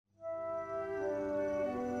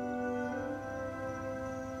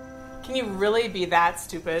Can you really be that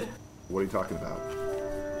stupid? What are you talking about?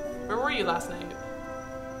 Where were you last night?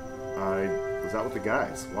 I was out with the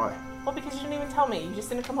guys. Why? Well, because you didn't even tell me. You just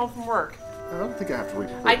didn't come home from work. I don't think I have to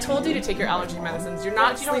report. I told you to take your allergy medicines. You're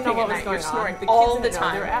not sleeping at night. You're snoring all the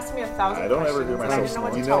time. They were asking me 1,000 I don't ever hear myself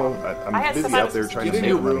snoring. You know, I'm busy out there trying to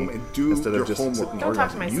make room and do instead of just sitting Don't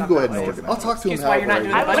talk to my son. You go ahead and organize. I'll talk to him why you're not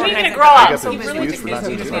doing how. When are you going to grow up? I got some excuse for not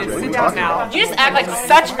doing it. Sit down now. You just act like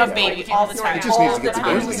such a baby all the time. It just needs to get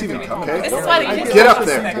together. Where's this even coming? Okay. This is why they Get up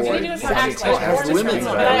there, boy. You just act like As women,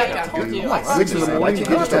 I told you. 6 in the morning, you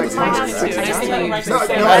just act like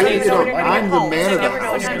I'm the man of the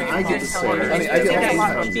house, and I get to say, I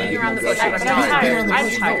get Being around the bush. I'm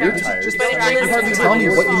tired. You're tired. But You hardly tell me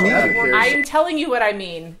what you need. I'm telling you what I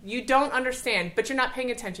mean. You don't understand, but you're not paying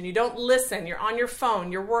attention. You don't listen. You're on your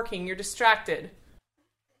phone. You're working. You're distracted.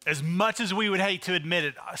 As much as we would hate to admit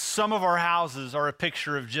it, some of our houses are a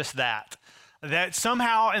picture of just that. That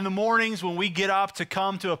somehow in the mornings when we get up to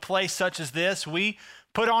come to a place such as this, we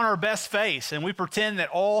put on our best face and we pretend that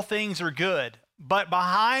all things are good. But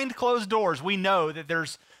behind closed doors, we know that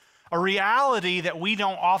there's a reality that we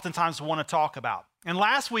don't oftentimes want to talk about. And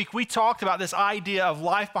last week, we talked about this idea of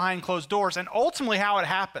life behind closed doors and ultimately how it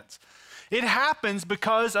happens. It happens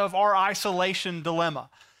because of our isolation dilemma.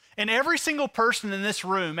 And every single person in this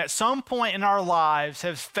room at some point in our lives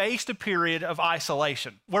has faced a period of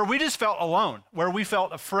isolation where we just felt alone, where we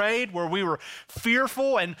felt afraid, where we were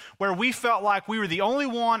fearful, and where we felt like we were the only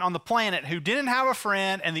one on the planet who didn't have a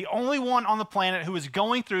friend and the only one on the planet who was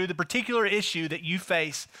going through the particular issue that you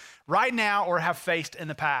face right now or have faced in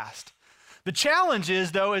the past. The challenge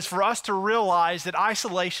is, though, is for us to realize that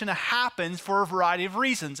isolation happens for a variety of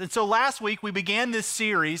reasons. And so last week we began this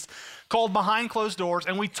series called Behind Closed Doors,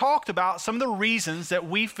 and we talked about some of the reasons that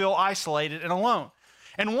we feel isolated and alone.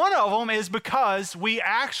 And one of them is because we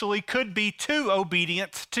actually could be too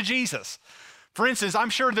obedient to Jesus. For instance, I'm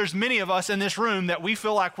sure there's many of us in this room that we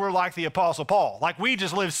feel like we're like the Apostle Paul. Like we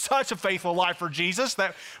just live such a faithful life for Jesus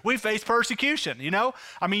that we face persecution, you know?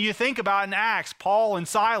 I mean, you think about in Acts, Paul and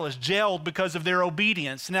Silas jailed because of their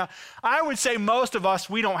obedience. Now, I would say most of us,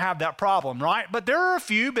 we don't have that problem, right? But there are a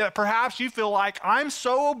few that perhaps you feel like I'm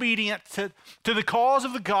so obedient to the cause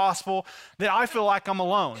of the gospel that I feel like I'm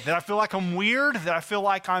alone, that I feel like I'm weird, that I feel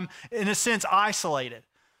like I'm, in a sense, isolated.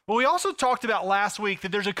 Well, we also talked about last week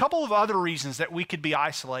that there's a couple of other reasons that we could be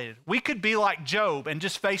isolated. We could be like Job and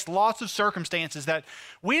just face lots of circumstances that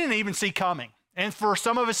we didn't even see coming. And for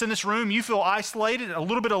some of us in this room, you feel isolated, a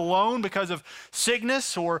little bit alone because of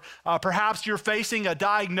sickness, or perhaps you're facing a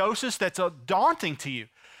diagnosis that's daunting to you.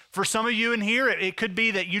 For some of you in here, it could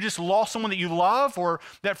be that you just lost someone that you love, or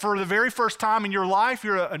that for the very first time in your life,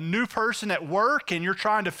 you're a new person at work and you're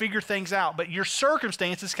trying to figure things out, but your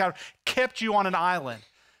circumstances kind of kept you on an island.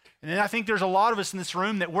 And then I think there's a lot of us in this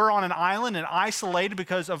room that we're on an island and isolated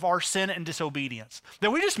because of our sin and disobedience.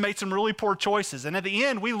 That we just made some really poor choices. And at the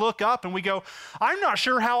end, we look up and we go, I'm not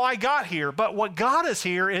sure how I got here. But what got us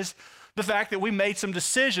here is the fact that we made some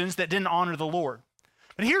decisions that didn't honor the Lord.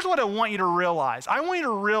 But here's what I want you to realize. I want you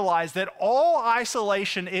to realize that all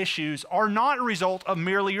isolation issues are not a result of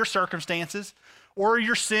merely your circumstances or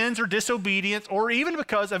your sins or disobedience or even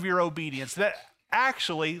because of your obedience. That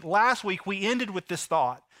actually, last week we ended with this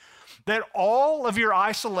thought, that all of your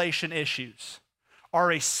isolation issues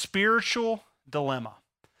are a spiritual dilemma.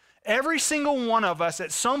 Every single one of us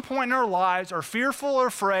at some point in our lives are fearful or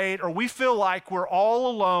afraid, or we feel like we're all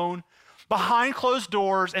alone behind closed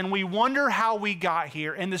doors, and we wonder how we got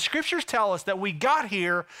here. And the scriptures tell us that we got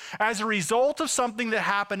here as a result of something that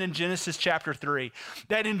happened in Genesis chapter 3.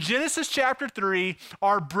 That in Genesis chapter 3,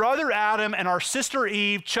 our brother Adam and our sister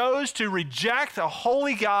Eve chose to reject a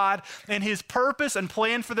holy God and his purpose and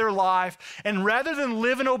plan for their life. And rather than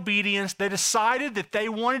live in obedience, they decided that they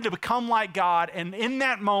wanted to become like God. And in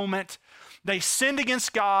that moment, they sinned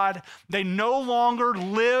against God. They no longer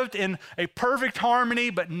lived in a perfect harmony,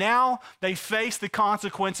 but now they face the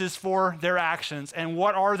consequences for their actions. And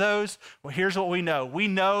what are those? Well, here's what we know. We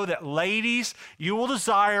know that, ladies, you will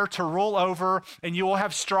desire to roll over and you will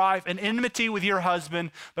have strife and enmity with your husband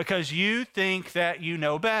because you think that you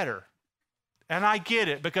know better. And I get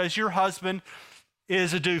it, because your husband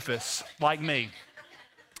is a doofus like me.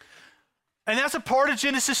 And that's a part of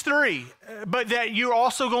Genesis 3, but that you're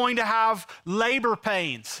also going to have labor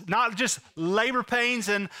pains, not just labor pains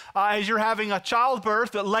and as you're having a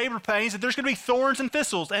childbirth, but labor pains, that there's going to be thorns and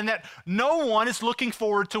thistles, and that no one is looking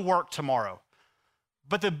forward to work tomorrow.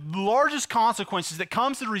 But the largest consequences that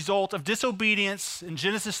comes as a result of disobedience in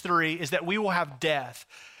Genesis 3 is that we will have death.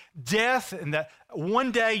 Death, and that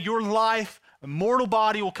one day your life, a mortal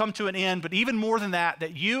body will come to an end, but even more than that,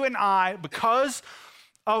 that you and I, because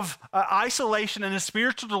of isolation and a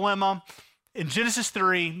spiritual dilemma in Genesis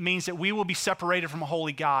 3 means that we will be separated from a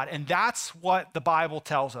holy God, and that's what the Bible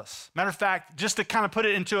tells us. Matter of fact, just to kind of put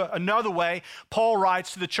it into another way, Paul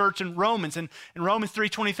writes to the church in Romans, and in Romans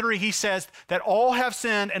 3:23, he says that all have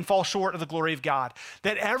sinned and fall short of the glory of God.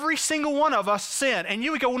 That every single one of us sin. And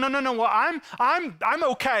you would go, well, no, well, I'm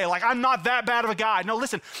okay. Like, I'm not that bad of a guy. No,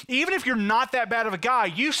 listen, even if you're not that bad of a guy,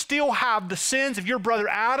 you still have the sins of your brother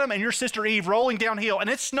Adam and your sister Eve rolling downhill, and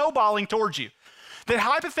it's snowballing towards you. That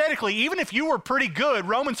hypothetically, even if you were pretty good,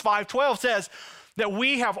 Romans 5:12 says that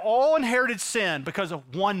we have all inherited sin because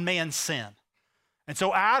of one man's sin. And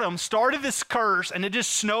so Adam started this curse, and it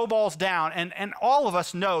just snowballs down. And all of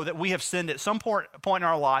us know that we have sinned at some point in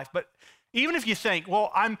our life. But even if you think,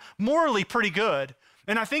 well, I'm morally pretty good,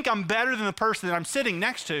 and I think I'm better than the person that I'm sitting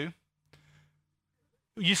next to,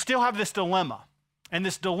 you still have this dilemma. And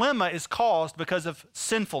this dilemma is caused because of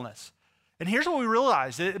sinfulness. And here's what we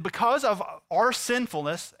realize. Because of our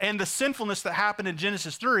sinfulness and the sinfulness that happened in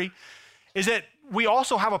Genesis 3 is that we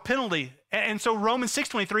also have a penalty. And so Romans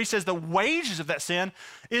 6:23 says the wages of that sin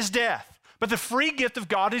is death. But the free gift of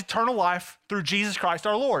God is eternal life through Jesus Christ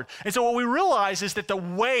our Lord. And so what we realize is that the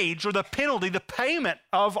wage or the penalty, the payment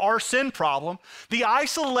of our sin problem, the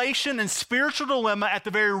isolation and spiritual dilemma at the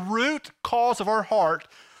very root cause of our heart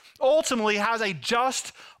ultimately has a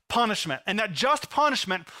just punishment. And that just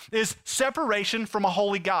punishment is separation from a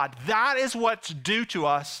holy God. That is what's due to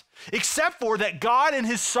us, except for that God in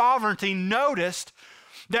his sovereignty noticed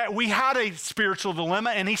that we had a spiritual dilemma,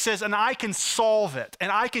 and he says, and I can solve it,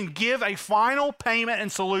 and I can give a final payment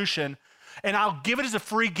and solution, and I'll give it as a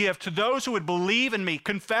free gift to those who would believe in me,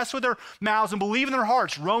 confess with their mouths and believe in their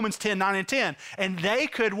hearts, Romans 10:9 and 10. And they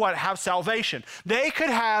could have salvation. They could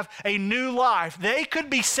have a new life. They could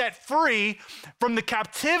be set free from the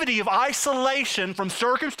captivity of isolation, from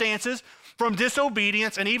circumstances, from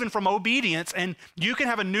disobedience, and even from obedience. And you can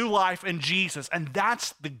have a new life in Jesus. And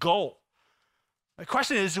that's the goal. The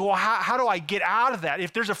question is, well, how do I get out of that?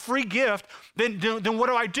 If there's a free gift, then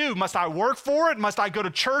what do? Must I work for it? Must I go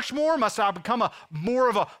to church more? Must I become more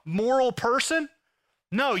of a moral person?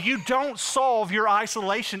 No, you don't solve your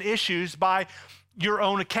isolation issues by your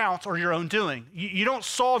own accounts or your own doing. You don't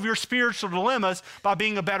solve your spiritual dilemmas by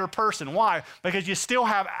being a better person. Why? Because you still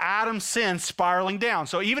have Adam's sin spiraling down.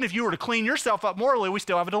 So even if you were to clean yourself up morally, we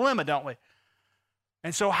still have a dilemma, don't we?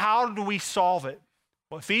 And so how do we solve it?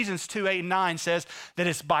 Well, Ephesians 2:8 and 9 says that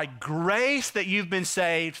it's by grace that you've been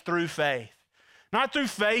saved through faith. Not through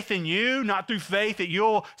faith in you, not through faith that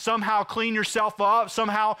you'll somehow clean yourself up,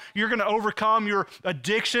 somehow you're going to overcome your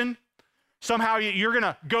addiction, somehow you're going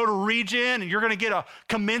to go to Regen and you're going to get a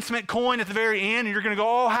commencement coin at the very end and you're going to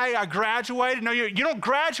go, oh, hey, I graduated. No, you don't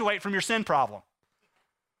graduate from your sin problem.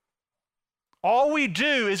 All we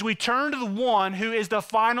do is we turn to the one who is the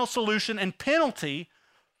final solution and penalty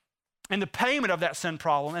and the payment of that sin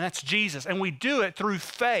problem, and that's Jesus. And we do it through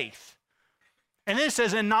faith. And then it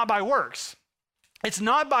says, and not by works. It's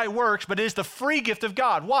not by works, but it is the free gift of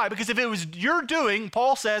God. Why? Because if it was your doing,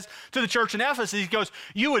 Paul says to the church in Ephesus, he goes,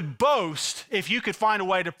 you would boast if you could find a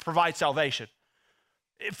way to provide salvation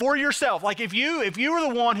for yourself. Like if you were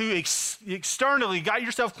the one who externally got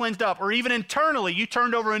yourself cleansed up, or even internally you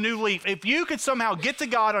turned over a new leaf, if you could somehow get to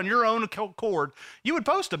God on your own accord, you would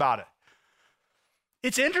boast about it.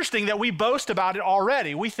 It's interesting that we boast about it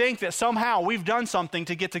already. We think that somehow we've done something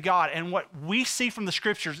to get to God. And what we see from the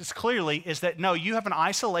scriptures is clearly is that no, you have an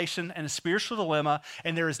isolation and a spiritual dilemma,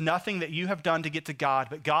 and there is nothing that you have done to get to God.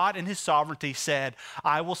 But God in his sovereignty said,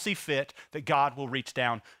 I will see fit that God will reach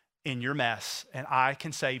down in your mess, and I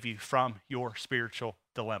can save you from your spiritual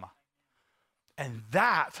dilemma. And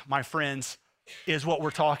that, my friends, is what we're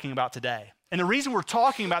talking about today. And the reason we're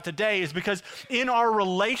talking about today is because in our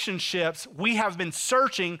relationships, we have been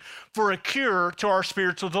searching for a cure to our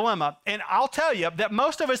spiritual dilemma. And I'll tell you that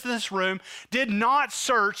most of us in this room did not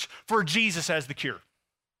search for Jesus as the cure.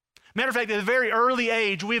 Matter of fact, at a very early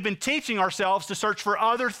age, we've been teaching ourselves to search for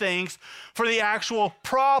other things for the actual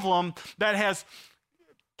problem that has,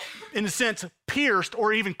 in a sense, pierced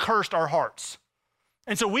or even cursed our hearts.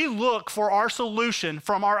 And so we look for our solution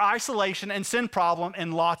from our isolation and sin problem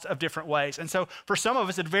in lots of different ways. And so for some of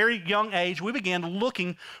us at a very young age, we began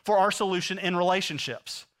looking for our solution in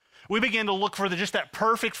relationships. We began to look for just that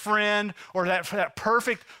perfect friend or that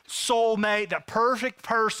perfect soulmate, that perfect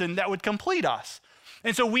person that would complete us.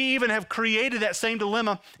 And so we even have created that same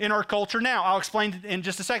dilemma in our culture now. I'll explain it in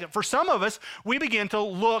just a second. For some of us, we begin to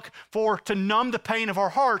look to numb the pain of our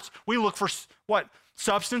hearts, we look for what?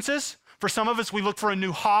 Substances. For some of us, we look for a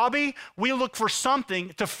new hobby. We look for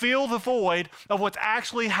something to fill the void of what's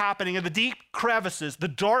actually happening in the deep crevices, the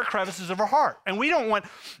dark crevices of our heart. And we don't want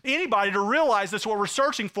anybody to realize that's what we're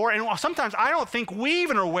searching for. And sometimes I don't think we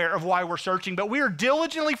even are aware of why we're searching, but we are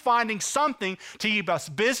diligently finding something to keep us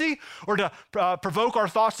busy or to provoke our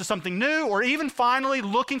thoughts to something new, or even finally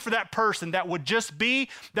looking for that person that would just be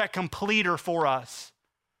that completer for us.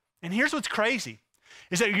 And here's what's crazy,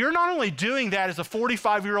 is that you're not only doing that as a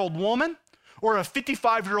 45-year-old woman or a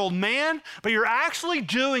 55-year-old man, but you're actually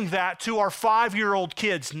doing that to our 5-year-old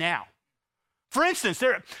kids now. For instance,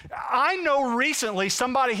 I know recently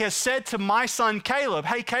somebody has said to my son Caleb,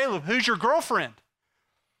 "Hey Caleb, who's your girlfriend?"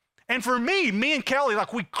 And for me and Kelly,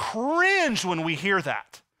 like, we cringe when we hear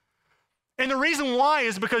that. And the reason why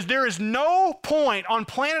is because there is no point on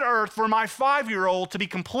planet Earth for my 5-year-old to be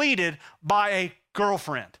completed by a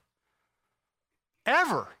girlfriend.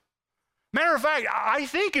 Ever. Matter of fact, I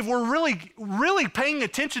think if we're really paying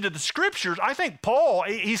attention to the scriptures, I think Paul,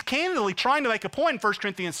 he's candidly trying to make a point in 1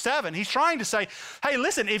 Corinthians 7. He's trying to say, hey,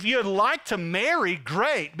 listen, if you'd like to marry,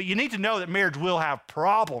 great, but you need to know that marriage will have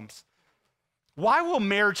problems. Why will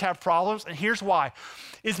marriage have problems? And here's why.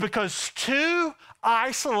 It's because two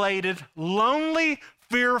isolated, lonely,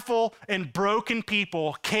 fearful, and broken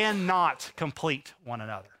people cannot complete one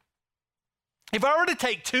another. If I were to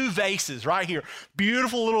take two vases right here,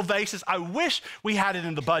 beautiful little vases, I wish we had it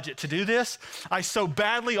in the budget to do this. I so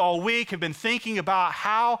badly all week have been thinking about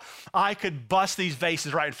how I could bust these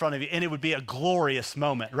vases right in front of you, and it would be a glorious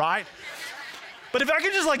moment, right? But if I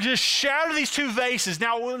could just shatter these two vases.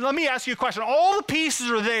 Now, let me ask you a question. All the pieces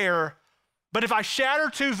are there, but if I shatter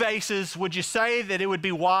two vases, would you say that it would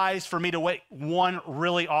be wise for me to make one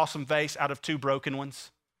really awesome vase out of two broken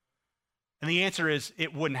ones? And the answer is,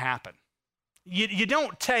 it wouldn't happen. You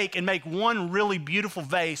don't take and make one really beautiful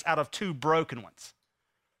vase out of two broken ones.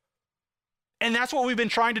 And that's what we've been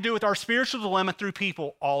trying to do with our spiritual dilemma through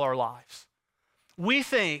people all our lives. We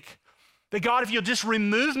think that, God, if you'll just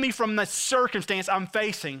remove me from the circumstance I'm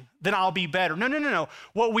facing, then I'll be better. No.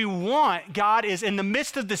 What we want, God, is in the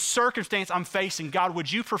midst of this circumstance I'm facing, God,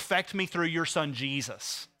 would you perfect me through your son,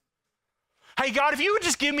 Jesus? Hey, God, if you would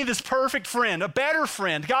just give me this perfect friend, a better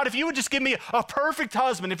friend. God, if you would just give me a perfect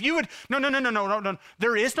husband. If you would, no.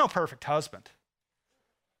 There is no perfect husband.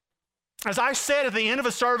 As I said at the end of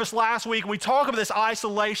a service last week, we talk about this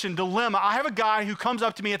isolation dilemma. I have a guy who comes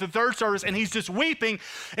up to me at the third service and he's just weeping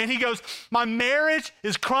and he goes, my marriage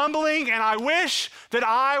is crumbling and I wish that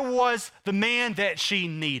I was the man that she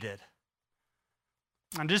needed.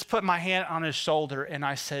 I just put my hand on his shoulder and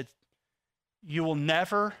I said, you will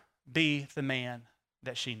never be the man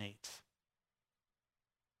that she needs.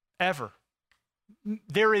 Ever.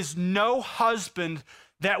 There is no husband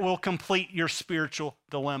that will complete your spiritual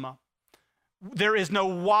dilemma. There is no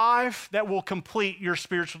wife that will complete your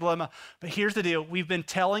spiritual dilemma. But here's the deal. We've been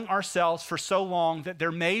telling ourselves for so long that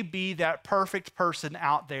there may be that perfect person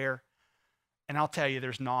out there. And I'll tell you,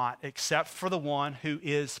 there's not, except for the one who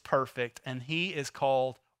is perfect. And he is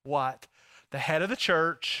called what? The head of the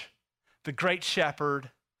church, the great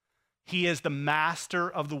shepherd. He is the master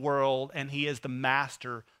of the world, and he is the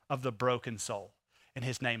master of the broken soul. And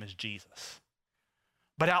his name is Jesus.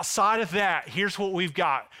 But outside of that, here's what we've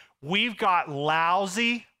got. We've got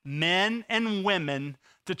lousy men and women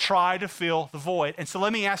to try to fill the void. And so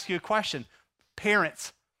let me ask you a question.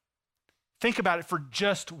 Parents, think about it for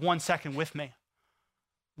just 1 second with me.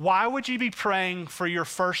 Why would you be praying for your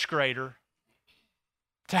first grader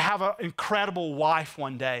to have an incredible wife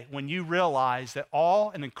one day when you realize that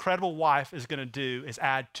all an incredible wife is going to do is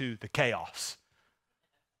add to the chaos?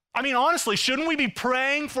 I mean, honestly, shouldn't we be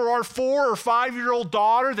praying for our 4 or 5-year-old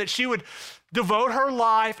daughter that she would devote her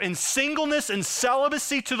life in singleness and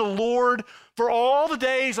celibacy to the Lord for all the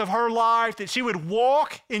days of her life, that she would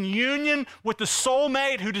walk in union with the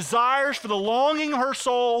soulmate who desires for the longing of her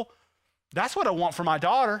soul? That's what I want for my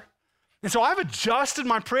daughter. And so I've adjusted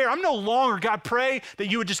my prayer. I'm no longer, God, pray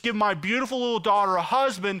that you would just give my beautiful little daughter a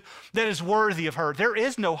husband that is worthy of her. There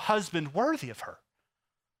is no husband worthy of her.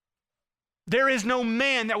 There is no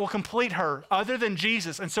man that will complete her other than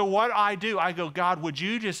Jesus. And so what I do, I go, God, would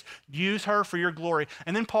you just use her for your glory?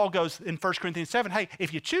 And then Paul goes in 1 Corinthians 7, hey,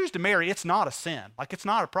 if you choose to marry, it's not a sin. Like, it's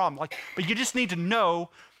not a problem. But you just need to know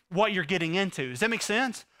what you're getting into. Does that make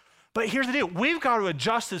sense? But here's the deal. We've got to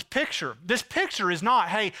adjust this picture. This picture is not,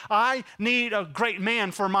 hey, I need a great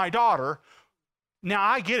man for my daughter. Now,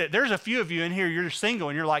 I get it. There's a few of you in here, you're single,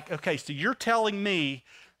 and you're like, okay, so you're telling me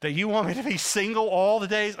that you want me to be single all the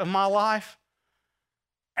days of my life?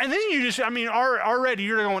 And then you just, already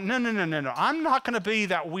you're going, no. I'm not going to be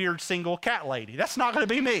that weird single cat lady. That's not going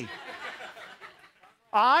to be me.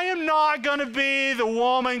 I am not going to be the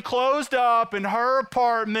woman closed up in her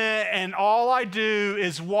apartment and all I do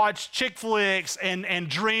is watch chick flicks and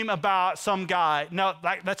dream about some guy. No,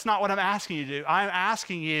 that's not what I'm asking you to do. I'm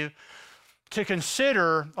asking you to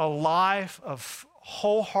consider a life of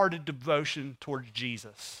wholehearted devotion towards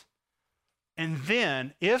Jesus. And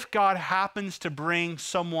then, if God happens to bring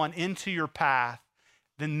someone into your path,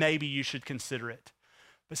 then maybe you should consider it.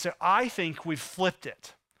 But so I think we've flipped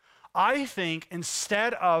it. I think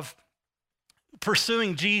instead of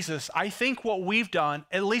pursuing Jesus, I think what we've done,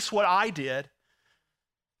 at least what I did,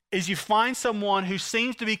 is you find someone who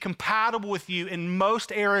seems to be compatible with you in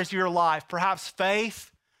most areas of your life, perhaps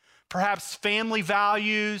faith, perhaps family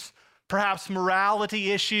values, perhaps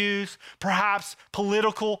morality issues, perhaps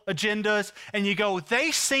political agendas, and you go,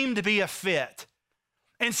 they seem to be a fit.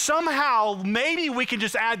 And somehow, maybe we can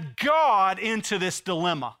just add God into this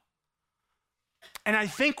dilemma. And I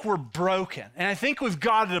think we're broken, and I think we've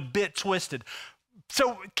got it a bit twisted.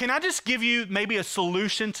 So can I just give you maybe a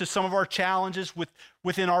solution to some of our challenges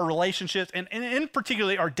within our relationships, and in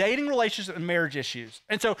particular our dating relationships and marriage issues?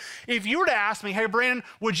 And so if you were to ask me, hey, Brandon,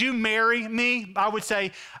 would you marry me? I would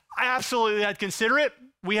say, absolutely, I'd consider it.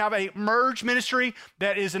 We have a Merge ministry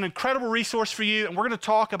that is an incredible resource for you, and we're going to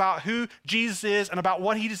talk about who Jesus is and about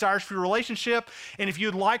what he desires for your relationship. And if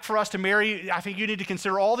you'd like for us to marry, I think you need to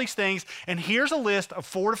consider all these things. And here's a list of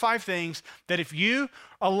 4 to 5 things that if you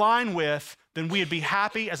align with, then we'd be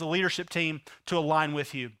happy as a leadership team to align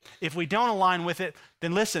with you. If we don't align with it,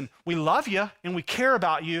 then listen, we love you and we care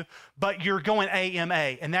about you, but you're going AMA,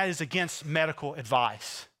 and that is against medical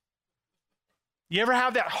advice. You ever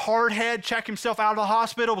have that hard head check himself out of the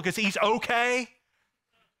hospital because he's okay?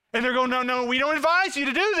 And they're going, no, we don't advise you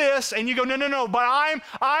to do this. And you go, no, but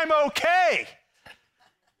I'm okay.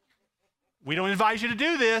 We don't advise you to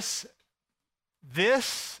do this.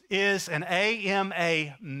 This is an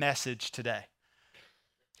AMA message today.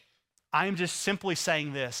 I'm just simply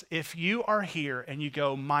saying this. If you are here and you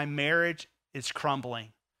go, my marriage is crumbling,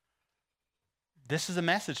 this is a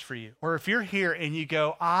message for you. Or if you're here and you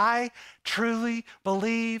go, I truly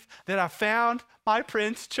believe that I found my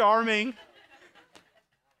Prince Charming,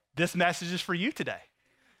 this message is for you today.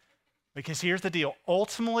 Because here's the deal.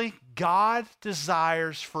 Ultimately, God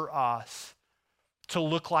desires for us to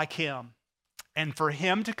look like him and for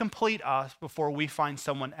him to complete us before we find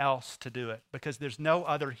someone else to do it, because there's no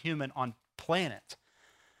other human on planet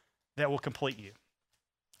that will complete you.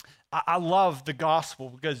 I love the gospel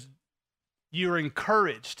because you're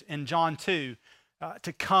encouraged in John 2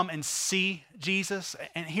 to come and see Jesus.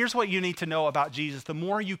 And here's what you need to know about Jesus. The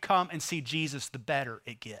more you come and see Jesus, the better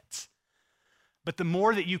it gets. But the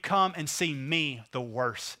more that you come and see me, the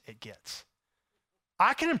worse it gets.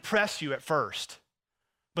 I can impress you at first,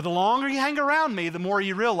 but the longer you hang around me, the more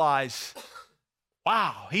you realize,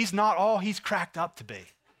 wow, he's not all he's cracked up to be.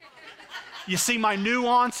 You see my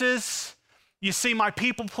nuances. You see my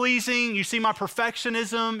people-pleasing, you see my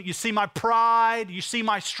perfectionism, you see my pride, you see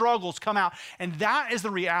my struggles come out. And that is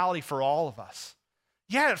the reality for all of us.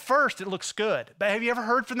 Yeah, at first it looks good. But have you ever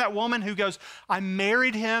heard from that woman who goes, I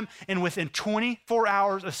married him, and within 24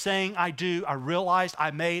 hours of saying I do, I realized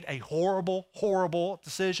I made a horrible, horrible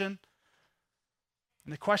decision?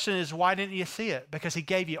 And the question is, why didn't you see it? Because he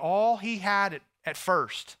gave you all he had at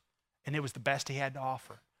first, and it was the best he had to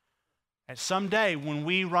offer. And someday when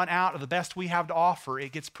we run out of the best we have to offer,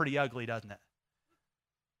 it gets pretty ugly, doesn't it?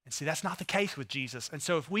 And see, that's not the case with Jesus. And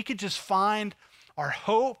so if we could just find our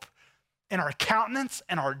hope and our countenance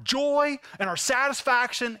and our joy and our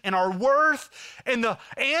satisfaction and our worth and the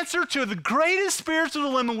answer to the greatest spiritual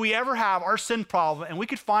dilemma we ever have, our sin problem, and we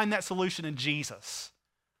could find that solution in Jesus,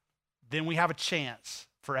 then we have a chance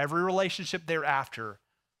for every relationship thereafter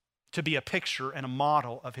to be a picture and a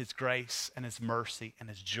model of his grace and his mercy and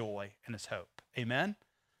his joy and his hope. Amen?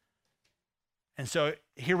 And so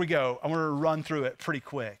here we go. I'm going to run through it pretty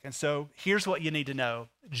quick. And so here's what you need to know.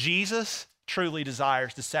 Jesus truly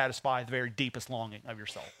desires to satisfy the very deepest longing of your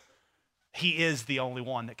soul. He is the only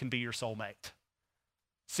one that can be your soulmate.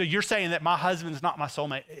 So you're saying that my husband is not my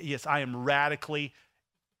soulmate. Yes, I am radically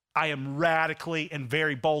and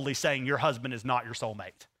very boldly saying your husband is not your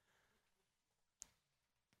soulmate.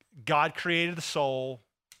 God created the soul,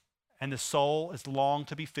 and the soul is longed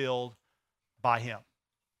to be filled by him.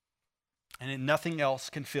 And nothing else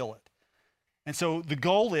can fill it. And so the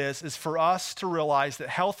goal is for us to realize that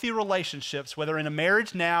healthy relationships, whether in a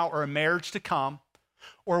marriage now or a marriage to come,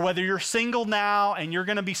 or whether you're single now and you're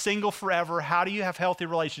going to be single forever, how do you have healthy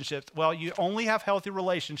relationships? Well, you only have healthy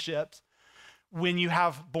relationships when you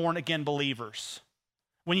have born-again believers.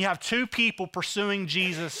 When you have two people pursuing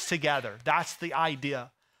Jesus together. That's the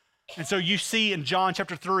idea. And so you see in John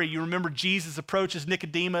chapter 3, you remember Jesus approaches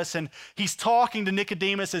Nicodemus, and he's talking to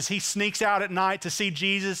Nicodemus as he sneaks out at night to see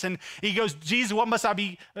Jesus. And he goes, Jesus, what must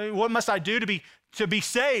I do to be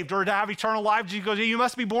saved or to have eternal life? Jesus goes, you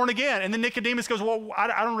must be born again. And then Nicodemus goes, well,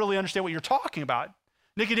 I don't really understand what you're talking about.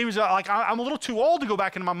 Nicodemus is like, I'm a little too old to go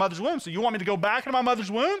back into my mother's womb. So you want me to go back into my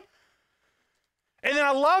mother's womb? And then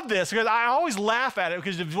I love this because I always laugh at it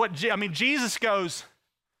because of Jesus goes,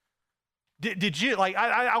 did you, like,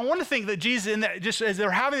 I want to think that Jesus, in that, just as they're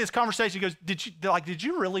having this conversation, goes, did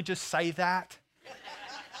you really just say that?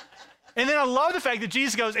 And then I love the fact that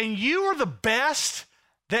Jesus goes, and you are the best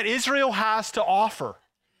that Israel has to offer.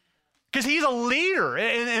 Because he's a leader.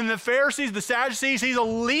 And the Pharisees, the Sadducees, he's a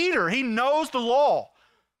leader. He knows the law.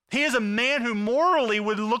 He is a man who morally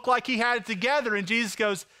would look like he had it together. And Jesus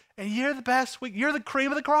goes, and you're the best, you're the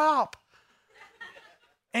cream of the crop.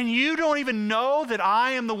 And you don't even know that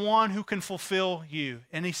I am the one who can fulfill you.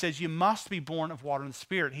 And he says, you must be born of water and the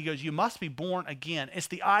Spirit. He goes, you must be born again. It's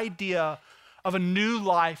the idea of a new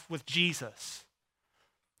life with Jesus.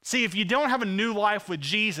 See, if you don't have a new life with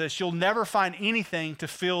Jesus, you'll never find anything to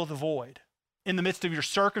fill the void in the midst of your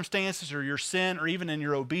circumstances or your sin or even in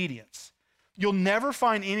your obedience. You'll never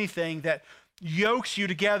find anything that yokes you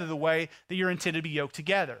together the way that you're intended to be yoked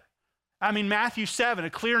together. I mean, Matthew 7,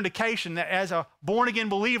 a clear indication that as a born-again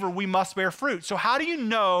believer, we must bear fruit. So how do you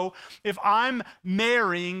know if I'm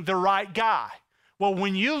marrying the right guy? Well,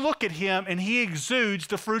 when you look at him and he exudes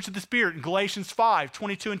the fruits of the Spirit in Galatians 5,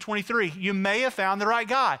 22 and 23, you may have found the right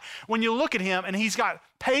guy. When you look at him and he's got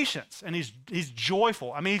patience and he's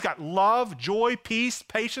joyful. I mean, he's got love, joy, peace,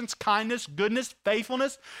 patience, kindness, goodness,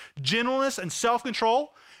 faithfulness, gentleness, and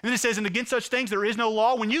self-control. And then it says, and against such things there is no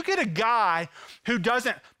law. When you get a guy who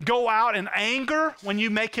doesn't go out in anger when you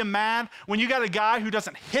make him mad, when you got a guy who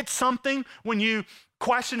doesn't hit something when you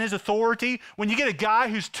question his authority, when you get a guy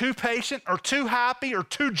who's too patient or too happy or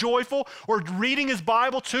too joyful or reading his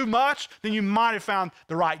Bible too much, then you might have found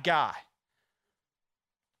the right guy.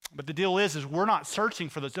 But the deal is we're not searching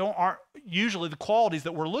for those. Those aren't usually the qualities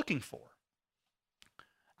that we're looking for.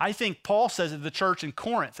 I think Paul says of the church in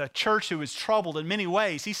Corinth, a church who is troubled in many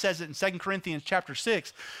ways. He says it in 2 Corinthians chapter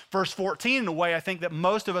 6, verse 14 in a way I think that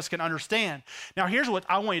most of us can understand. Now here's what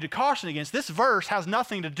I want you to caution against. This verse has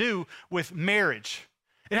nothing to do with marriage.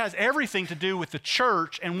 It has everything to do with the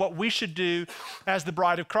church and what we should do as the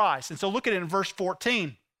bride of Christ. And so look at it in verse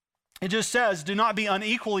 14. It just says, do not be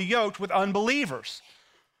unequally yoked with unbelievers.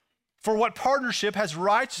 For what partnership has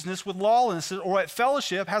righteousness with lawlessness, or what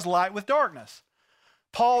fellowship has light with darkness?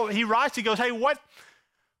 Paul, he writes, he goes, hey, what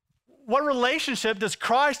relationship does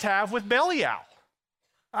Christ have with Belial?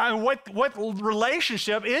 What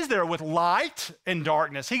relationship is there with light and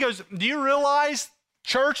darkness? He goes, do you realize,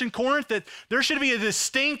 church in Corinth, that there should be a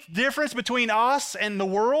distinct difference between us and the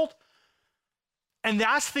world? And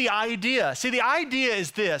that's the idea. See, the idea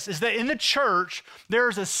is this, is that in the church,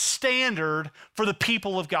 there's a standard for the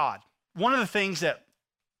people of God. One of the things that,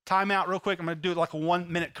 time out real quick, I'm going to do like a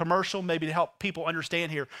 1-minute commercial maybe to help people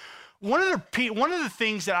understand here. One of the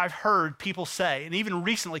things that I've heard people say, and even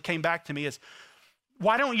recently came back to me, is,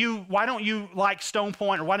 why don't you like Stone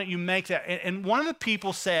Point, or why don't you make that? And one of the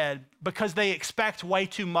people said, because they expect way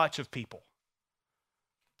too much of people.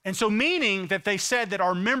 And so meaning that they said that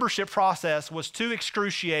our membership process was too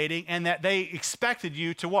excruciating and that they expected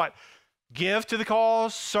you to what? Give to the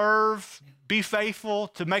cause, serve, be faithful,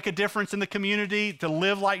 to make a difference in the community, to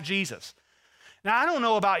live like Jesus. Now, I don't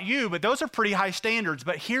know about you, but those are pretty high standards.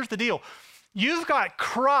 But here's the deal. You've got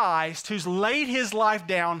Christ who's laid his life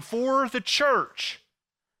down for the church.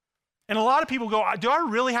 And a lot of people go, do I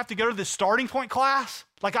really have to go to this starting point class?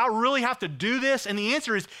 Like, I really have to do this? And the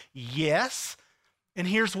answer is yes. And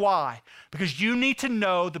here's why. Because you need to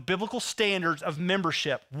know the biblical standards of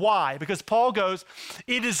membership. Why? Because Paul goes,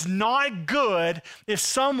 it is not good if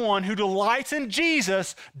someone who delights in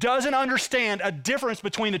Jesus doesn't understand a difference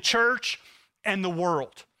between the church and the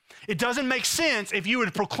world. It doesn't make sense if you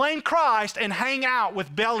would proclaim Christ and hang out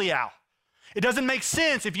with Belial. It doesn't make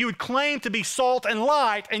sense if you would claim to be salt and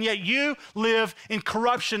light and yet you live in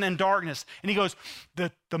corruption and darkness. And he goes,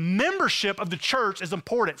 the membership of the church is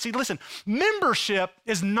important. See, listen, membership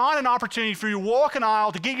is not an opportunity for you to walk an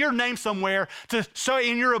aisle, to get your name somewhere, to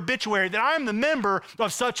say in your obituary that I am the member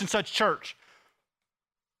of such and such church.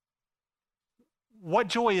 What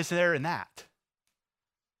joy is there in that?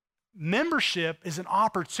 Membership is an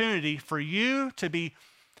opportunity for you to be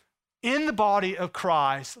in the body of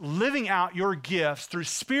Christ, living out your gifts through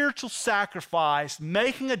spiritual sacrifice,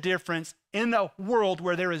 making a difference in a world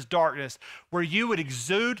where there is darkness, where you would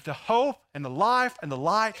exude the hope and the life and the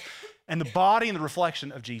light and the body and the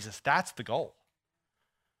reflection of Jesus. That's the goal.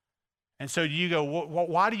 And so you go, well,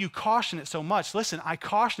 why do you caution it so much? Listen, I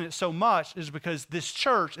caution it so much is because this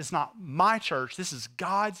church is not my church. This is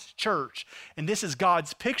God's church. And this is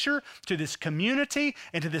God's picture to this community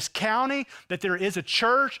and to this county, that there is a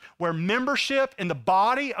church where membership in the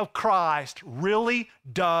body of Christ really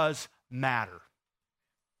does matter.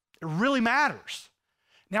 It really matters.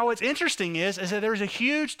 Now, what's interesting is that there's a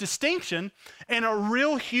huge distinction and a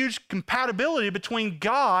real huge compatibility between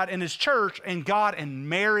God and his church and God and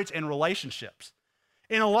marriage and relationships.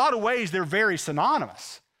 In a lot of ways, they're very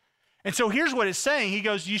synonymous. And so here's what it's saying. He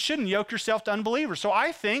goes, you shouldn't yoke yourself to unbelievers. So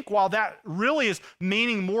I think while that really is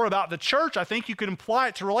meaning more about the church, I think you could apply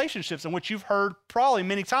it to relationships, in which you've heard probably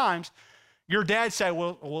many times your dad say,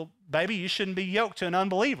 well, baby, you shouldn't be yoked to an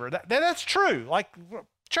unbeliever. That's true, like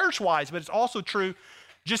church-wise, but it's also true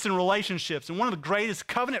just in relationships. And one of the greatest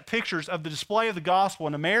covenant pictures of the display of the gospel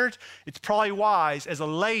in a marriage, it's probably wise as a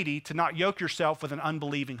lady to not yoke yourself with an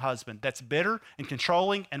unbelieving husband that's bitter and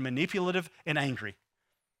controlling and manipulative and angry.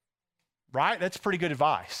 Right? That's pretty good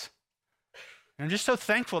advice. And I'm just so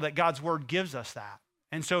thankful that God's word gives us that.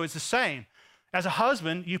 And so it's the same. As a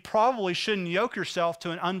husband, you probably shouldn't yoke yourself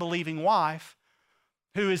to an unbelieving wife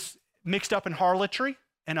who is mixed up in harlotry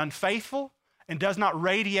and unfaithful and does not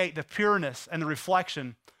radiate the pureness and the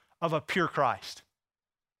reflection of a pure Christ.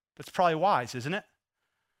 That's probably wise, isn't it?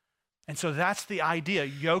 And so that's the idea.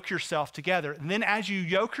 Yoke yourself together. And then as you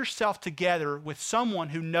yoke yourself together with someone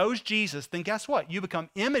who knows Jesus, then guess what? You become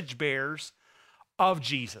image bearers of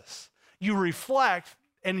Jesus. You reflect,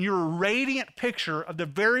 and you're a radiant picture of the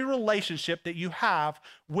very relationship that you have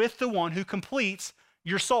with the one who completes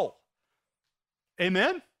your soul.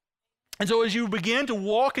 Amen? And so as you begin to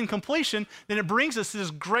walk in completion, then it brings us to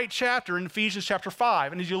this great chapter in Ephesians chapter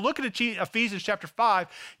 5. And as you look at Ephesians chapter 5,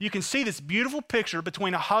 you can see this beautiful picture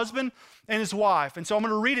between a husband and his wife. And so I'm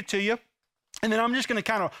going to read it to you, and then I'm just going to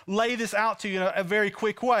kind of lay this out to you in a very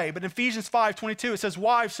quick way. But in Ephesians 5:22, it says,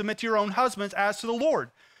 wives, submit to your own husbands as to the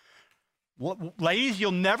Lord. Well, ladies,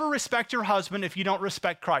 you'll never respect your husband if you don't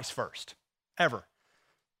respect Christ first, ever.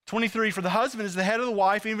 23, for the husband is the head of the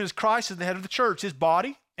wife, even as Christ is the head of the church, his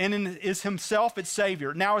body, and is himself its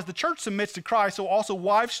Savior. Now, as the church submits to Christ, so also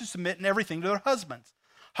wives should submit in everything to their husbands.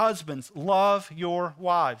 Husbands, love your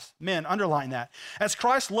wives. Men, underline that. As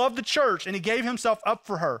Christ loved the church, and he gave himself up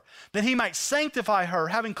for her, that he might sanctify her,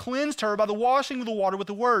 having cleansed her by the washing of the water with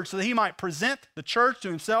the word, so that he might present the church to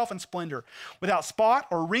himself in splendor, without spot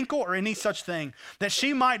or wrinkle or any such thing, that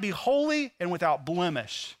she might be holy and without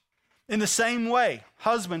blemish. In the same way,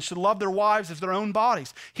 husbands should love their wives as their own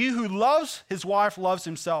bodies. He who loves his wife loves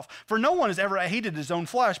himself. For no one has ever hated his own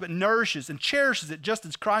flesh, but nourishes and cherishes it just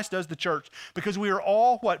as Christ does the church, because we are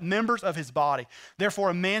all members of his body. Therefore,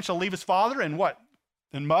 a man shall leave his father and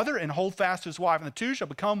and mother, and hold fast to his wife, and the two shall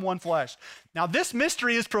become one flesh. Now, this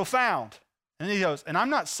mystery is profound. And he goes, and I'm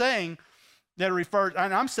not saying that it refers,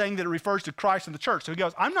 and I'm saying that it refers to Christ and the church. So he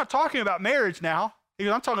goes, I'm not talking about marriage now. He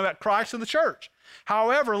goes, I'm talking about Christ and the church.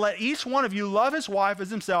 However, let each one of you love his wife as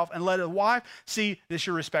himself, and let a wife see that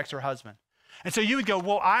she respects her husband. And so you would go,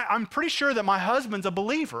 well, I'm pretty sure that my husband's a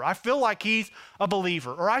believer. I feel like he's a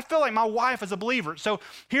believer, or I feel like my wife is a believer. So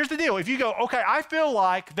here's the deal. If you go, okay, I feel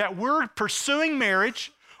like that we're pursuing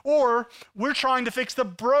marriage, or we're trying to fix the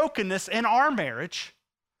brokenness in our marriage,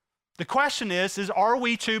 the question is are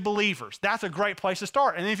we two believers? That's a great place to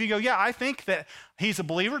start. And if you go, yeah, I think that he's a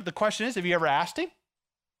believer, the question is, have you ever asked him?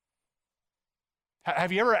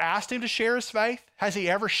 Have you ever asked him to share his faith? Has he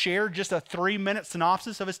ever shared just a 3-minute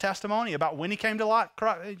synopsis of his testimony about when he came to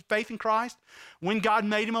faith in Christ, when God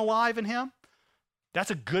made him alive in him?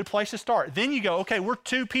 That's a good place to start. Then you go, okay, we're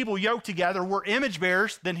two people yoked together. We're image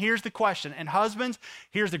bearers. Then here's the question. And husbands,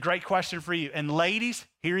 here's the great question for you. And ladies,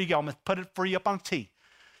 here you go. I'm going to put it for you up on the tee.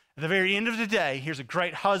 At the very end of the day, here's a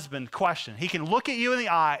great husband question. He can look at you in the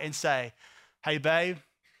eye and say, hey, babe,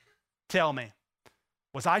 tell me,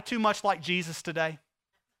 was I too much like Jesus today?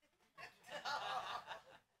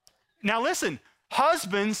 Now listen,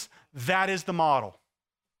 husbands, that is the model.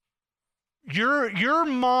 Your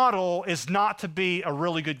model is not to be a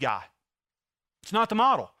really good guy. It's not the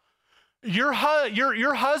model. Your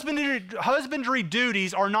husbandry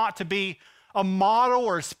duties are not to be a model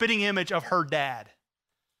or a spitting image of her dad.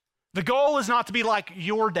 The goal is not to be like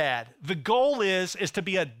your dad. The goal is to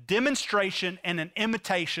be a demonstration and an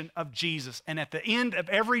imitation of Jesus. And at the end of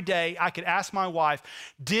every day, I could ask my wife,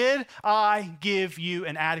 did I give you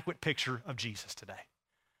an adequate picture of Jesus today?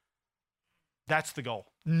 That's the goal.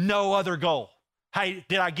 No other goal. Hey,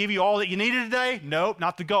 did I give you all that you needed today? Nope,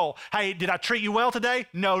 not the goal. Hey, did I treat you well today?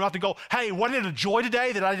 No, not the goal. Hey, wasn't it a joy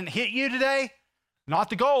today that I didn't hit you today? Not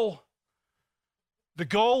the goal. The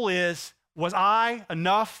goal is, Was I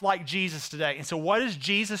enough like Jesus today? And so what does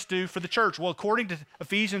Jesus do for the church? Well, according to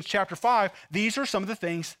Ephesians chapter 5, these are some of the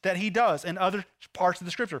things that he does in other parts of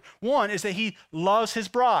the scripture. One is that he loves his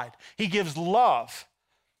bride. He gives love.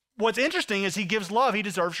 What's interesting is he gives love. He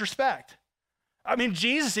deserves respect. I mean,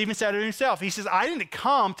 Jesus even said it himself. He says, I didn't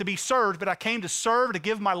come to be served, but I came to serve, to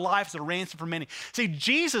give my life as a ransom for many. See,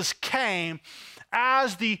 Jesus came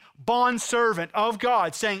as the bondservant of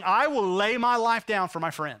God, saying, I will lay my life down for my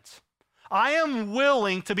friends. I am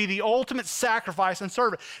willing to be the ultimate sacrifice and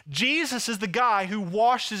servant. Jesus is the guy who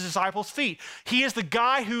washed his disciples' feet. He is the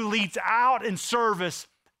guy who leads out in service.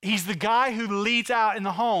 He's the guy who leads out in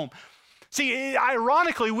the home. See,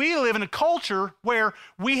 ironically, we live in a culture where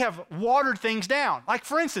we have watered things down. Like,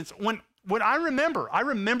 for instance, when I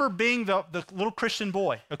remember being the little Christian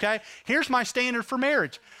boy, okay? Here's my standard for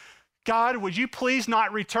marriage. God, would you please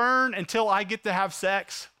not return until I get to have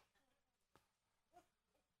sex?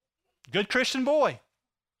 Good Christian boy.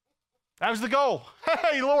 That was the goal.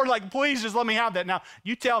 Hey, Lord, please just let me have that. Now,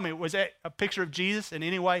 you tell me, was it a picture of Jesus in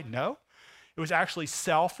any way? No. It was actually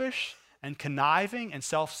selfish and conniving and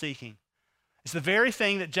self-seeking. It's the very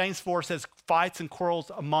thing that James 4 says fights and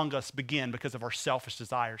quarrels among us begin because of our selfish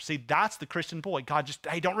desires. See, that's the Christian boy. God just,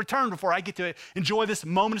 hey, don't return before I get to enjoy this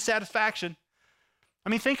moment of satisfaction. I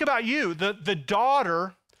mean, think about you, the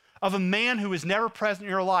daughter of a man who is never present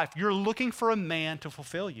in your life. You're looking for a man to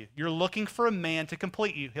fulfill you. You're looking for a man to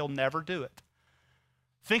complete you. He'll never do it.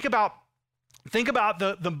 Think about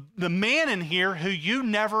the man in here who you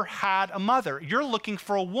never had a mother. You're looking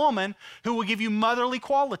for a woman who will give you motherly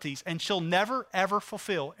qualities, and she'll never, ever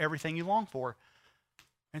fulfill everything you long for.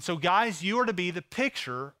 And so, guys, you are to be the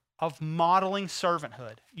picture of modeling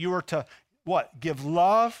servanthood. You are to, give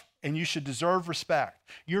love, and you should deserve respect.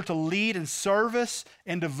 You're to lead in service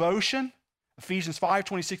and devotion, Ephesians 5,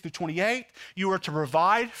 26 through 28. You are to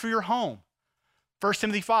provide for your home, 1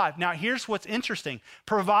 Timothy 5. Now, here's what's interesting.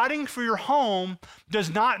 Providing for your home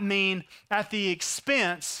does not mean at the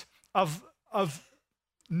expense of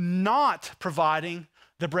not providing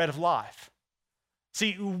the bread of life.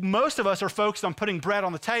 See, most of us are focused on putting bread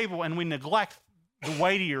on the table, and we neglect the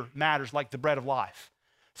weightier matters like the bread of life.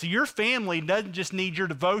 So your family doesn't just need your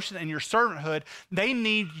devotion and your servanthood. They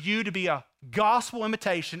need you to be a gospel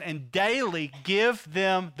imitation and daily give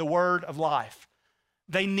them the word of life.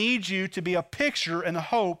 They need you to be a picture and the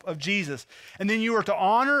hope of Jesus. And then you are to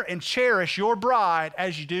honor and cherish your bride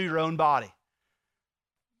as you do your own body.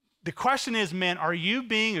 The question is, men, are you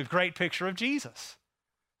being a great picture of Jesus?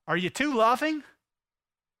 Are you too loving?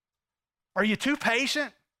 Are you too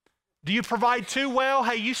patient? Do you provide too well?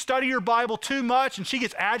 Hey, you study your Bible too much and she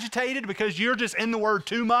gets agitated because you're just in the word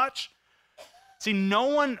too much? See, no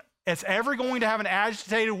one is ever going to have an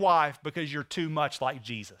agitated wife because you're too much like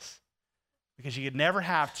Jesus. Because you could never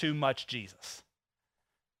have too much Jesus.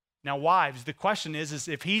 Now, wives, the question is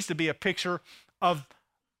if he's to be a picture of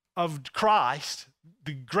Christ,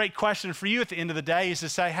 the great question for you at the end of the day is to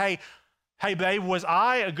say, hey, babe, was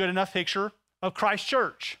I a good enough picture of Christ's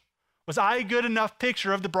church? Was I a good enough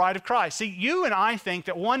picture of the bride of Christ? See, you and I think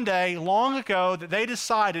that one day, long ago, that they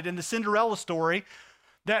decided in the Cinderella story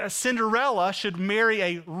that a Cinderella should marry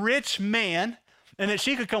a rich man and that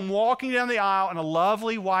she could come walking down the aisle in a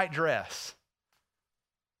lovely white dress.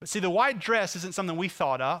 But see, the white dress isn't something we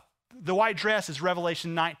thought up. The white dress is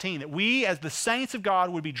Revelation 19, that we as the saints of God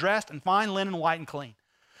would be dressed in fine linen, white and clean.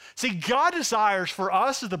 See, God desires for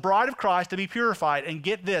us as the bride of Christ to be purified. And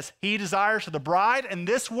get this, he desires for the bride in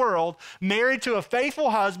this world, married to a faithful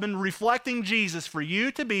husband, reflecting Jesus, for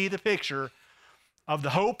you to be the picture of the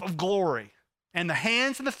hope of glory and the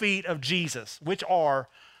hands and the feet of Jesus, which are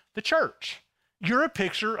the church. You're a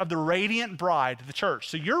picture of the radiant bride of the church.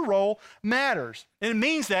 So your role matters. And it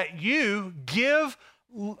means that you give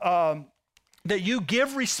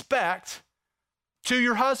respect to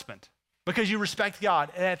your husband because you respect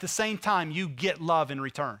God. And at the same time, you get love in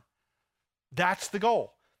return. That's the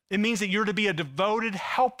goal. It means that you're to be a devoted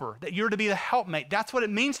helper, that you're to be the helpmate. That's what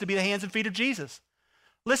it means to be the hands and feet of Jesus.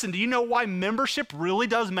 Listen, do you know why membership really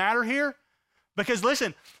does matter here? Because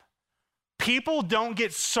listen, people don't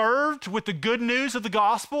get served with the good news of the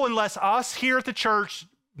gospel unless us here at the church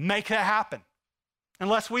make that happen.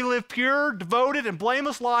 Unless we live pure, devoted, and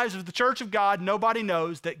blameless lives of the church of God, nobody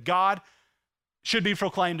knows that God should be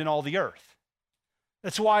proclaimed in all the earth.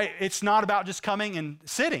 That's why it's not about just coming and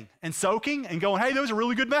sitting and soaking and going, hey, that was a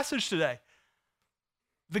really good message today.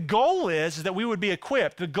 The goal is that we would be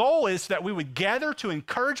equipped. The goal is that we would gather to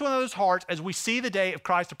encourage one another's hearts as we see the day of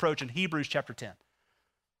Christ approach in Hebrews chapter 10,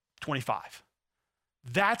 25.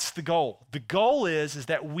 That's the goal. The goal is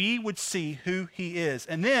that we would see who he is.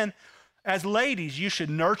 And then As ladies, you should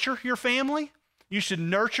nurture your family. You should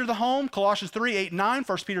nurture the home, Colossians 3:8-9,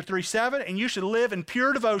 1 Peter 3:7, and you should live in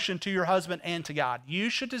pure devotion to your husband and to God. You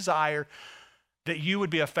should desire that you would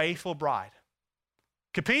be a faithful bride.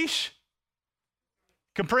 Capiche?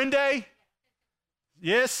 Comprende?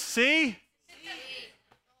 Yes, see?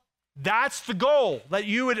 That's the goal, that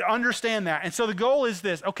you would understand that. And so the goal is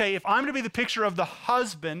this. Okay, if I'm to be the picture of the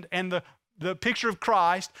husband and the picture of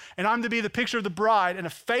Christ, and I'm to be the picture of the bride and a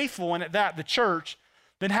faithful one at that, the church,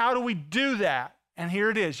 then how do we do that? And here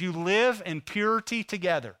it is. You live in purity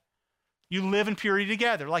together. You live in purity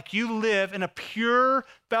together. Like you live in a pure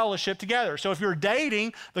fellowship together. So if you're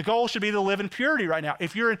dating, the goal should be to live in purity right now.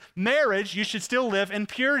 If you're in marriage, you should still live in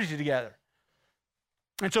purity together.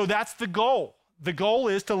 And so that's the goal. The goal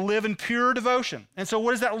is to live in pure devotion. And so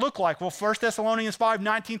what does that look like? Well, 1 Thessalonians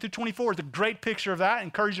 5:19-24 is a great picture of that. I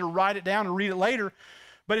encourage you to write it down and read it later.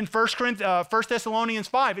 But in 1 Thessalonians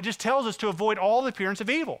 5, it just tells us to avoid all the appearance of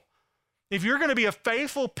evil. If you're going to be a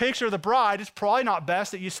faithful picture of the bride, it's probably not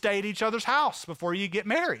best that you stay at each other's house before you get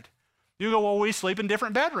married. You go, well, we sleep in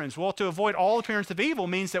different bedrooms. Well, to avoid all appearance of evil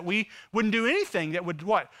means that we wouldn't do anything that would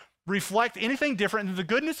what? Reflect anything different than the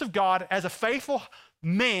goodness of God as a faithful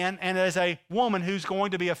man and as a woman who's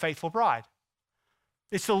going to be a faithful bride.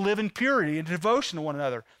 It's to live in purity and devotion to one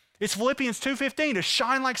another. It's Philippians 2:15, to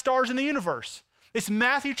shine like stars in the universe. It's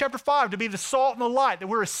Matthew chapter 5, to be the salt and the light, that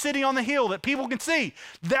we're a city on the hill that people can see.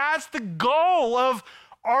 That's the goal of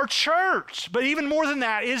our church. But even more than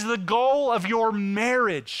that is the goal of your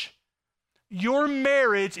marriage. Your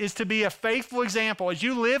marriage is to be a faithful example. As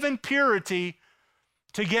you live in purity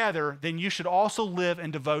together, then you should also live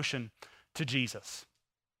in devotion to Jesus.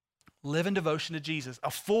 Live in devotion to Jesus,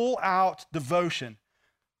 a full-out devotion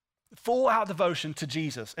to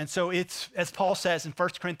Jesus. And so it's, as Paul says in 1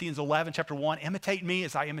 Corinthians 11, chapter 1, imitate me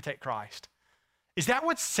as I imitate Christ. Is that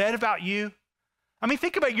what's said about you? I mean,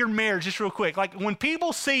 think about your marriage just real quick. Like when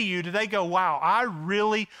people see you, do they go, wow, I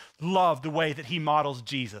really love the way that he models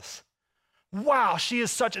Jesus. Wow, she is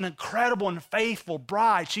such an incredible and faithful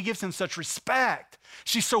bride. She gives him such respect.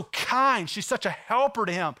 She's so kind. She's such a helper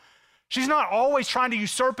to him. She's not always trying to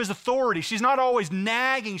usurp his authority. She's not always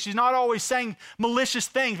nagging. She's not always saying malicious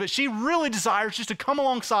things, but she really desires just to come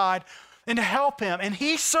alongside and to help him. And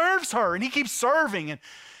he serves her, and he keeps serving.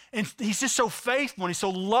 And he's just so faithful, and he's so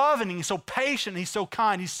loving, and he's so patient, and he's so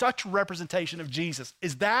kind. He's such a representation of Jesus.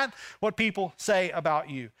 Is that what people say about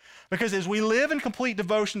you? Because as we live in complete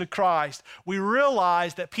devotion to Christ, we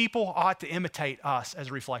realize that people ought to imitate us as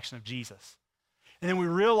a reflection of Jesus. And then we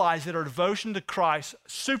realize that our devotion to Christ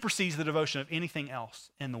supersedes the devotion of anything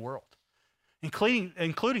else in the world, including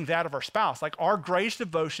that of our spouse. Like our greatest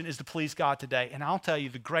devotion is to please God today. And I'll tell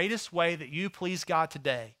you, the greatest way that you please God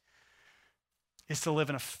today is to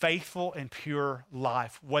live in a faithful and pure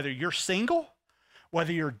life, whether you're single,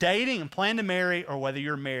 whether you're dating and plan to marry, or whether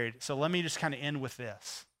you're married. So let me just kind of end with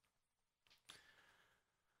this.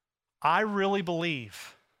 I really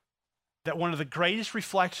believe that one of the greatest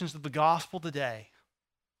reflections of the gospel today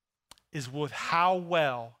is with how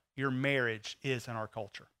well your marriage is in our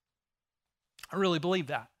culture. I really believe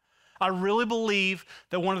that. I really believe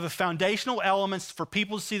that one of the foundational elements for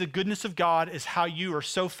people to see the goodness of God is how you are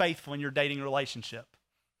so faithful in your dating relationship.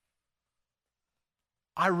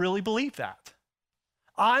 I really believe that.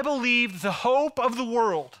 I believe the hope of the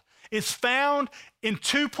world is found in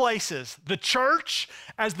two places. The church,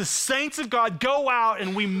 as the saints of God go out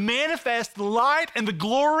and we manifest the light and the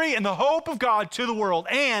glory and the hope of God to the world.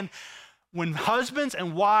 And when husbands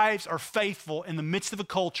and wives are faithful in the midst of a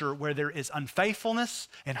culture where there is unfaithfulness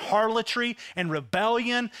and harlotry and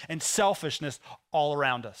rebellion and selfishness all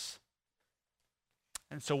around us.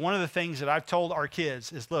 And so one of the things that I've told our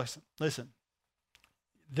kids is, listen,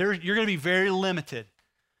 you're going to be very limited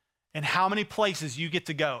in how many places you get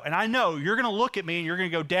to go. And I know you're going to look at me and you're going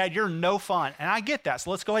to go, Dad, you're no fun. And I get that.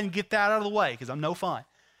 So let's go ahead and get that out of the way because I'm no fun.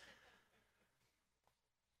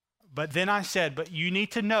 But then I said, but you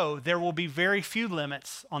need to know there will be very few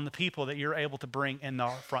limits on the people that you're able to bring in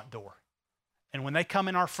our front door. And when they come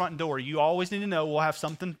in our front door, you always need to know we'll have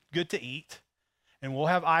something good to eat, and we'll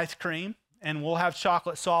have ice cream, and we'll have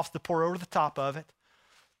chocolate sauce to pour over the top of it.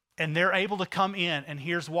 And they're able to come in, and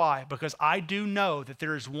here's why. Because I do know that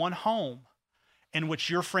there is one home in which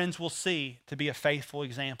your friends will see to be a faithful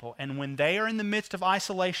example. And when they are in the midst of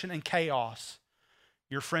isolation and chaos,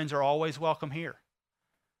 your friends are always welcome here.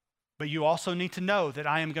 But you also need to know that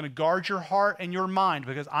I am going to guard your heart and your mind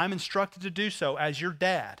because I'm instructed to do so as your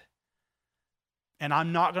dad. And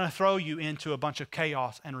I'm not going to throw you into a bunch of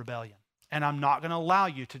chaos and rebellion. And I'm not going to allow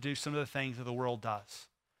you to do some of the things that the world does.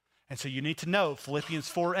 And so you need to know Philippians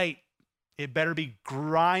 4:8 It better be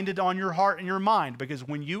grinded on your heart and your mind, because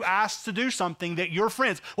when you ask to do something that your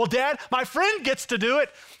friends, well, Dad, my friend gets to do it.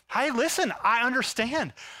 Hey, listen, I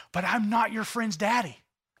understand, but I'm not your friend's daddy.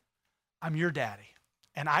 I'm your daddy.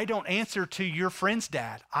 And I don't answer to your friend's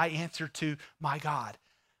dad. I answer to my God.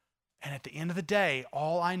 And at the end of the day,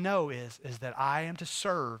 all I know is that I am to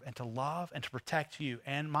serve and to love and to protect you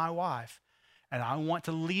and my wife. And I want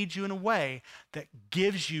to lead you in a way that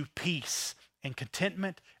gives you peace and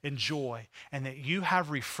contentment and joy, and that you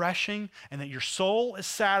have refreshing, and that your soul is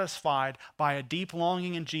satisfied by a deep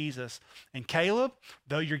longing in Jesus. And Caleb,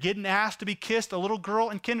 though you're getting asked to be kissed a little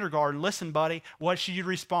girl in kindergarten, listen, buddy, what should you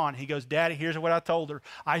respond? He goes, Daddy, here's what I told her.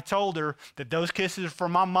 I told her that those kisses are for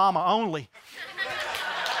my mama only.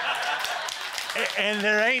 And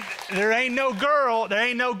there ain't no girl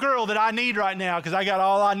that I need right now, because I got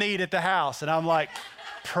all I need at the house. And I'm like,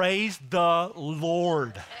 praise the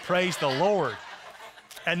Lord. Praise the Lord.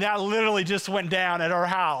 And that literally just went down at our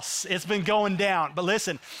house. It's been going down. But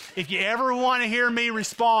listen, if you ever want to hear me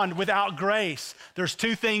respond without grace, there's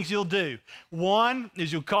two things you'll do. One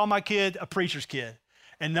is you'll call my kid a preacher's kid.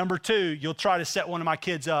 And number two, you'll try to set one of my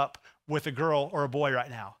kids up with a girl or a boy right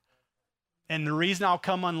now. And the reason I'll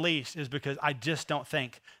come unleashed is because I just don't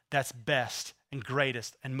think that's best and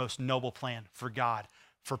greatest and most noble plan for God,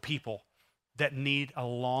 for people that need a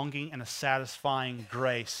longing and a satisfying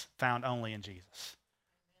grace found only in Jesus.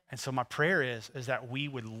 And so my prayer is that we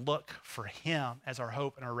would look for him as our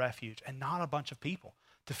hope and our refuge, and not a bunch of people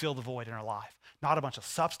to fill the void in our life. Not a bunch of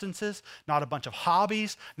substances, not a bunch of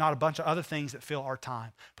hobbies, not a bunch of other things that fill our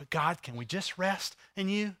time. But God, can we just rest in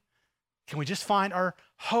you? Can we just find our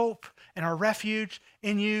hope and our refuge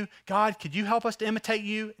in you? God, could you help us to imitate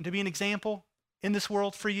you and to be an example in this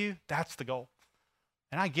world for you? That's the goal.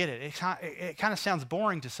 And I get it. It kind of sounds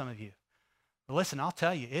boring to some of you. But listen, I'll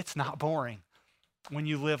tell you, it's not boring when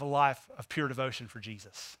you live a life of pure devotion for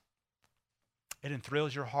Jesus. It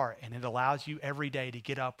enthralls your heart, and it allows you every day to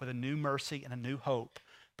get up with a new mercy and a new hope,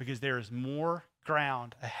 because there is more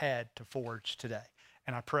ground ahead to forge today.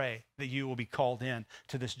 And I pray that you will be called in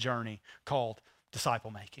to this journey called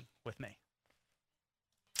disciple making with me.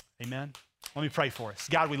 Amen. Let me pray for us.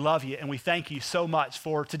 God, we love you, and we thank you so much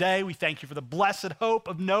for today. We thank you for the blessed hope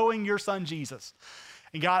of knowing your son, Jesus.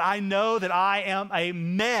 And God, I know that I am a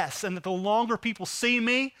mess, and that the longer people see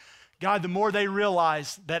me, God, the more they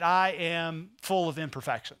realize that I am full of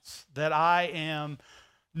imperfections, that I am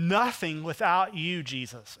nothing without you,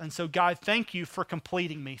 Jesus. And so, God, thank you for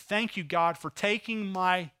completing me. Thank you, God, for taking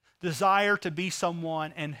my desire to be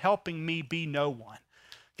someone and helping me be no one.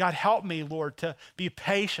 God, help me, Lord, to be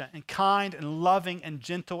patient and kind and loving and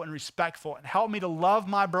gentle and respectful, and help me to love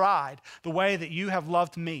my bride the way that you have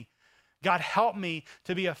loved me. God, help me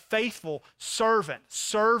to be a faithful servant,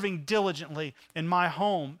 serving diligently in my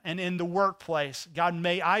home and in the workplace. God,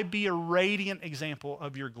 may I be a radiant example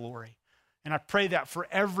of your glory. And I pray that for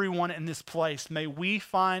everyone in this place, may we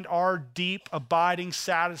find our deep, abiding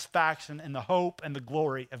satisfaction in the hope and the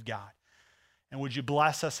glory of God. And would you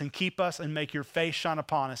bless us and keep us and make your face shine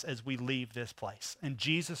upon us as we leave this place. In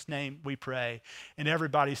Jesus' name we pray. And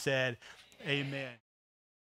everybody said, amen.